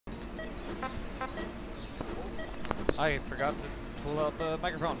I forgot to pull out the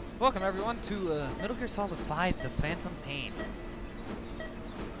microphone. Welcome everyone to Metal Gear Solid 5: The Phantom Pain.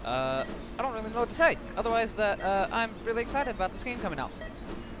 I don't really know what to say, otherwise that I'm really excited about this game coming out.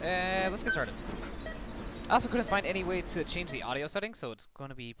 Let's get started. I also couldn't find any way to change the audio settings, so it's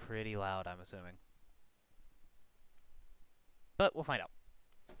going to be pretty loud, I'm assuming. But we'll find out.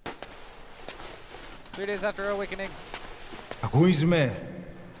 3 days after awakening. Who is me?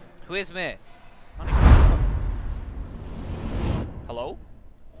 Who is me? Hello?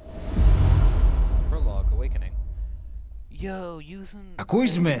 Prologue, awakening. Yo, using... Who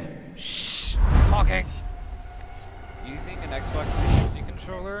is me? Shh! Talking! Using an Xbox 360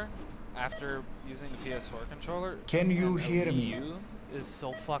 controller after using the PS4 controller. Can you hear me? Is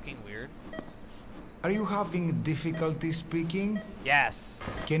so fucking weird. Are you having difficulty speaking? Yes.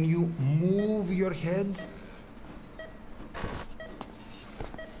 Can you move your head?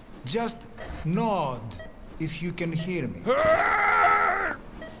 Just nod if you can hear me.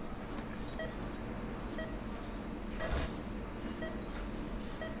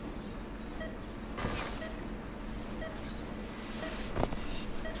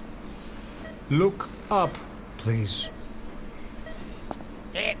 Look up, please.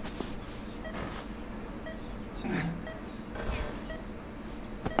 Yeah.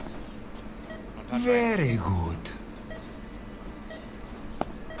 Very good.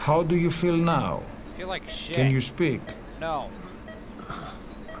 How do you feel now? I feel like shit. Can you speak? No.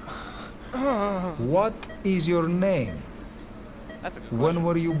 What is your name? That's a good question. When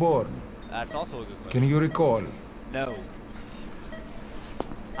were you born? That's also a good question. Can you recall? No.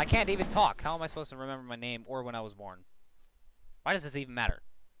 I can't even talk. How am I supposed to remember my name or when I was born? Why does this even matter?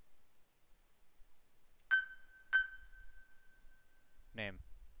 Name.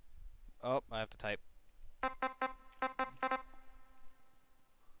 Oh, I have to type.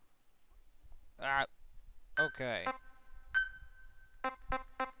 Ah, okay.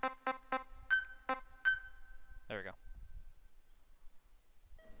 There we go.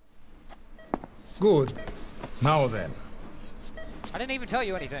 Good. Now then, I didn't even tell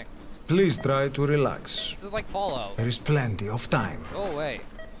you anything. please try to relax. This is like Fallout. There is plenty of time. Go away.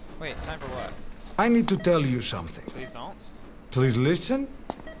 Wait, time for what? I need to tell you something. Please don't. Please listen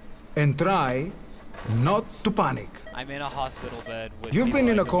and try not to panic. I'm in a hospital bed with You've been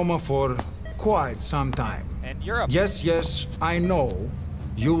in a people I coma for quite some time. don't- And you're a... Yes, I know.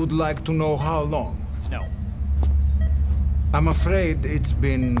 You would like to know how long. No. I'm afraid it's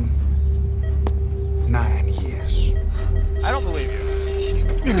been 9 years. I don't believe you.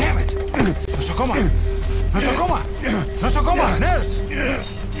 Damn it! Nosocoma! Nosocoma! Nosocoma! Nurse!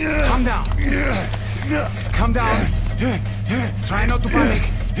 Calm down. Calm down. Try not to panic.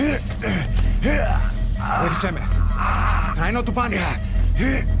 Wait a second. Try not to panic.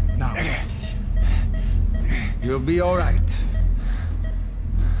 Now. You'll be all right.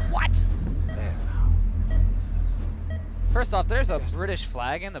 What? There now. First off, there's a British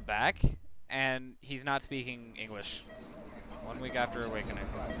flag in the back, and he's not speaking English. 1 week after awakening.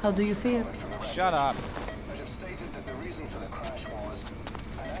 How do you feel? Shut up. But have stated that the reason for the crash was,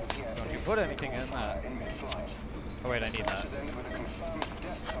 and as yet, Don't you put anything in that. in mid-flight. Oh wait, I need that. Has ended with a confirmed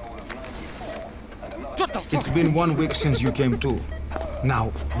death toll of 94 and another What the death fuck? It's been 1 week since you came to.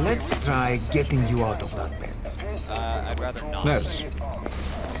 Now, let's try getting you out of that bed. I'd rather not. Nurse, Please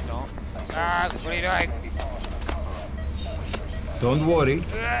don't. Ah, what are you doing? don't worry.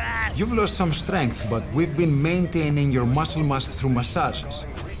 You've lost some strength, but we've been maintaining your muscle mass through massages,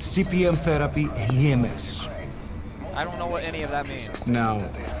 CPM therapy, and EMS. I don't know what any of that means. Now,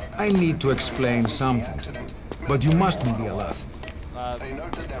 I need to explain something to you, but you mustn't be alarmed. Is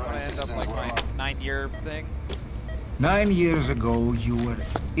it gonna end up like my 9-year thing? 9 years ago, you were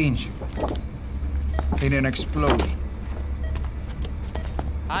injured in an explosion.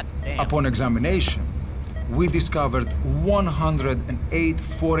 Hot damn. Upon examination, we discovered 108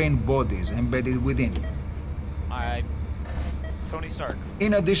 foreign bodies embedded within you. Tony Stark.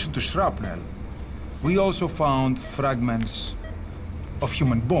 In addition to shrapnel, we also found fragments of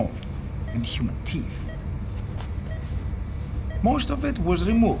human bone and human teeth. Most of it was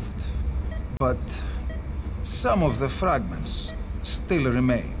removed, but some of the fragments still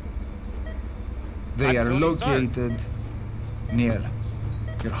remain. They I'm are Tony Stark. located near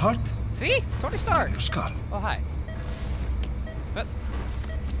your heart See? Tony Stark. and your skull. Oh, hi. But...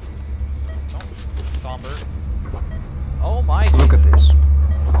 Somber. Oh my Look at Jesus. this.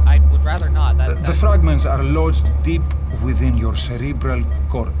 I would rather not. The fragments are lodged deep within your cerebral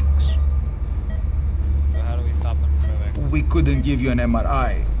cortex. So how do we stop them from moving? We couldn't give you an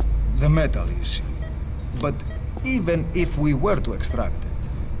MRI, the metal, you see. But even if we were to extract it,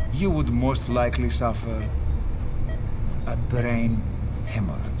 you would most likely suffer A brain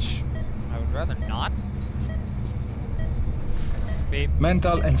hemorrhage. I would rather not. Beep.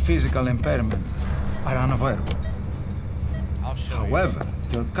 Mental and physical impairment are unavoidable. I'll show However,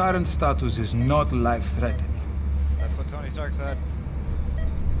 your current status is not life-threatening. you. That's what Tony Stark said.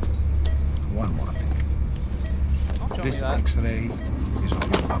 One more thing. Don't show This me that. X-ray is of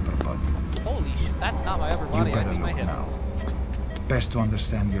your upper body. Holy shit, that's not my upper You body. I better see my look hip. now. Best to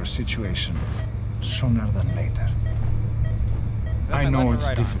understand your situation sooner than later. Is that I my know left or it's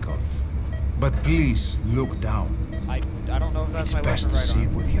right arm? difficult, but please look down. I don't know if that's It's my best left to or right see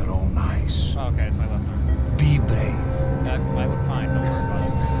arm. with your own eyes. Oh, okay, it's my left arm. Be brave. I look fine. Don't worry about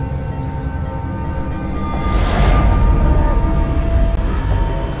it.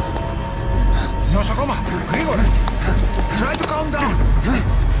 Nosokoma, Grigor! Try to calm down!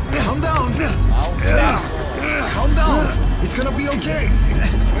 Calm down! I'll Please! Calm down! It's gonna be okay!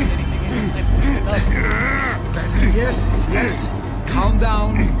 Yes, yes! Calm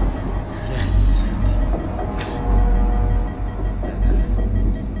down! Yes.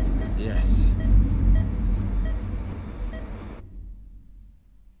 Yes.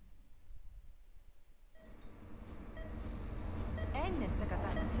 Έγινε σε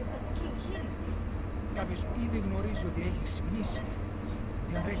κατάσταση πλαστική εγχείρηση. Κάποιος ήδη γνωρίζει ότι έχει ξυπνήσει.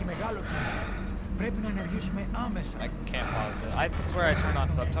 Και αν τρέχει μεγάλο κίνημα, πρέπει να ενεργήσουμε άμεσα. I can't pause it. I swear I turned on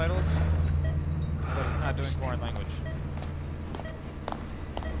subtitles, but it's not doing foreign language.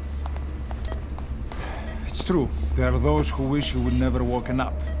 It's true. There are those who wish you would never woken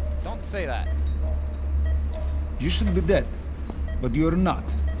up. Don't say that. You should be dead, but you're not.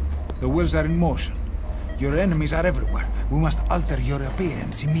 The wheels are in motion. Your enemies are everywhere. We must alter your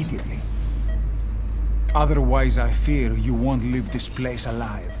appearance immediately. Otherwise, I fear you won't leave this place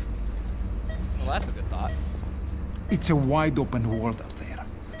alive. Well, that's a good thought. It's a wide open world out there,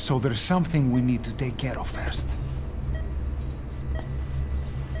 so there's something we need to take care of first.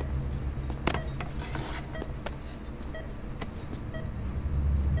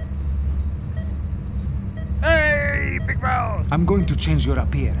 Hey, big bros! I'm going to change your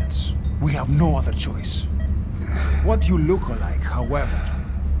appearance. We have no other choice. What you look like, however,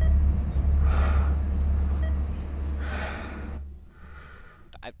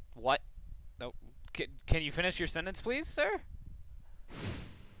 What? No. Can you finish your sentence, please, sir?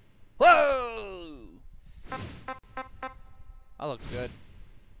 Whoa! That looks good.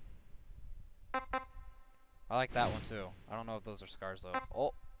 I like that one too. I don't know if those are scars though.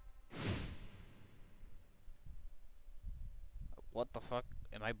 Oh. What the fuck?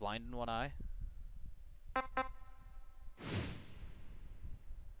 Am I blind in one eye?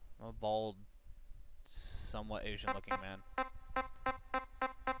 I'm a bald, somewhat Asian looking man.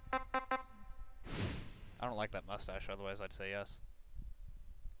 I don't like that mustache, otherwise I'd say yes.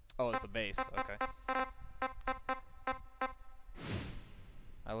 Oh, it's the base. Okay.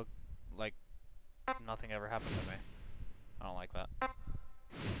 I look like nothing ever happened to me. I don't like that.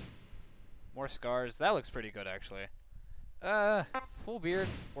 More scars. That looks pretty good, actually. Full beard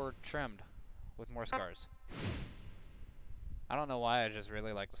or trimmed with more scars. I don't know why, I just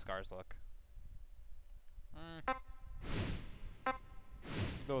really like the scars look.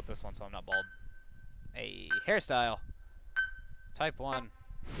 Go with this one so I'm not bald. A hairstyle. Type 1,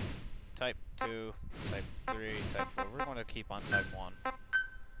 Type 2, Type 3, Type 4. We're going to keep on Type 1.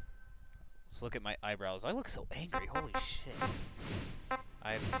 Let's look at my eyebrows. I look so angry. Holy shit.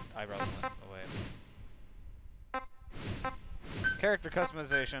 Eyebrows went away. Character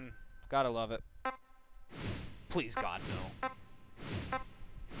customization. Gotta love it. Please, God, no.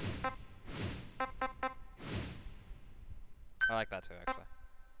 I like that too, actually.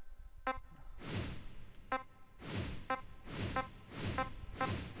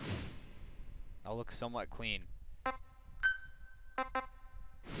 I'll look somewhat clean. I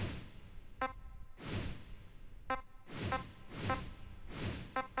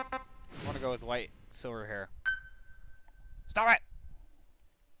want to go with white, silver hair. Stop it!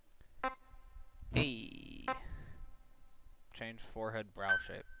 Hey. Change forehead, brow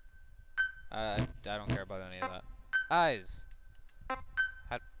shape. I don't care about any of that. Eyes.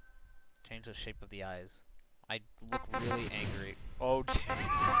 Change the shape of the eyes. I look really angry. Oh,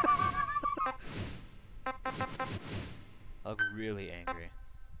 I look really angry.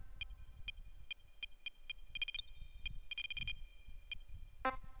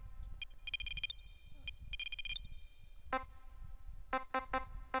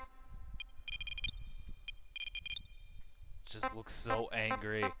 Just looks so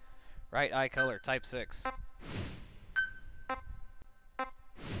angry. Right eye color, type 6.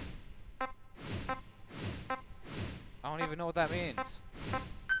 I don't even know what that means.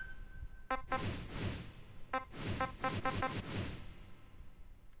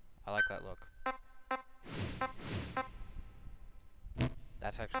 I like that look.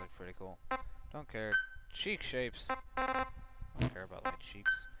 That's actually pretty cool. Don't care. Cheek shapes. Don't care about my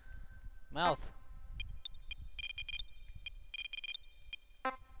cheeks. Mouth.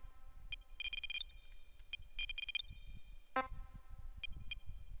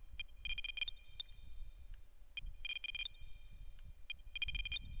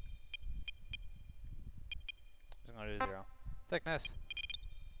 I'm gonna do 0. Thickness.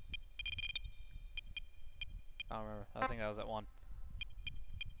 I don't remember. I think I was at 1.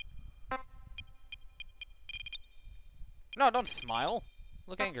 No, don't smile.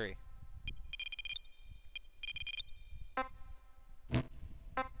 Look angry.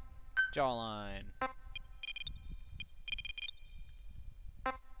 Jawline.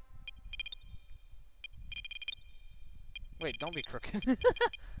 Wait, don't be crooked.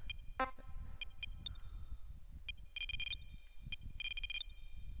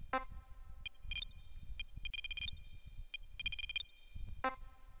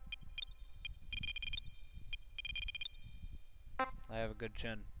 I have a good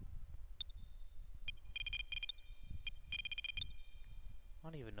chin. I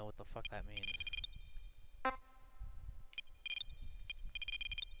don't even know what the fuck that means.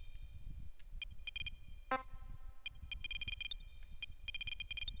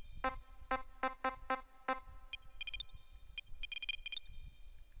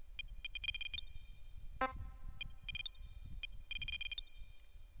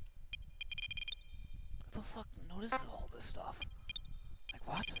 Who the fuck notices all this stuff? Like,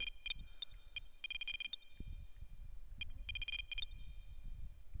 what?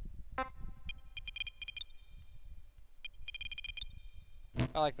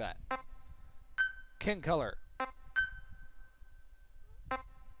 I like that. King color.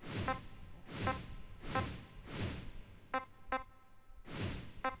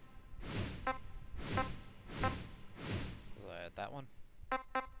 That one?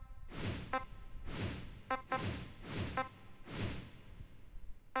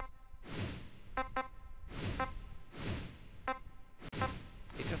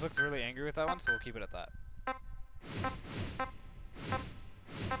 He just looks really angry with that one, so we'll keep it at that.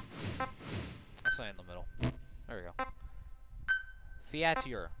 Let's say in the middle. There we go.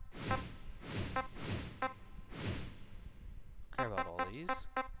 Fiatier. Care about all these.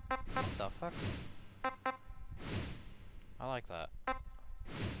 What the fuck? I like that.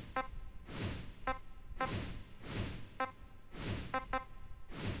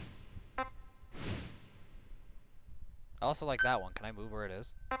 I also like that one. Can I move where it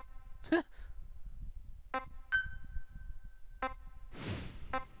is?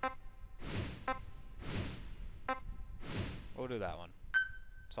 We'll do that one.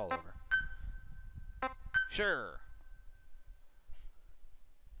 It's all over. Sure.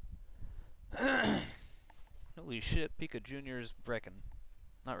 Holy shit, Pika Jr.'s breaking.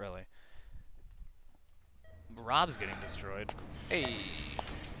 Not really. Rob's getting destroyed. Hey.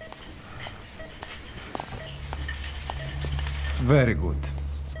 Very good.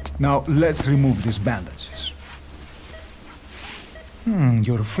 Now let's remove these bandages.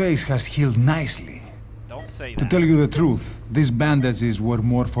 Your face has healed nicely. Don't say To that. tell you the truth, these bandages were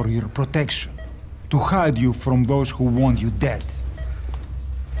more for your protection. To hide you from those who want you dead.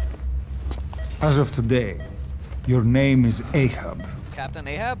 As of today, your name is Ahab. Captain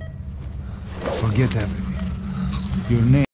Ahab? Forget everything. Your name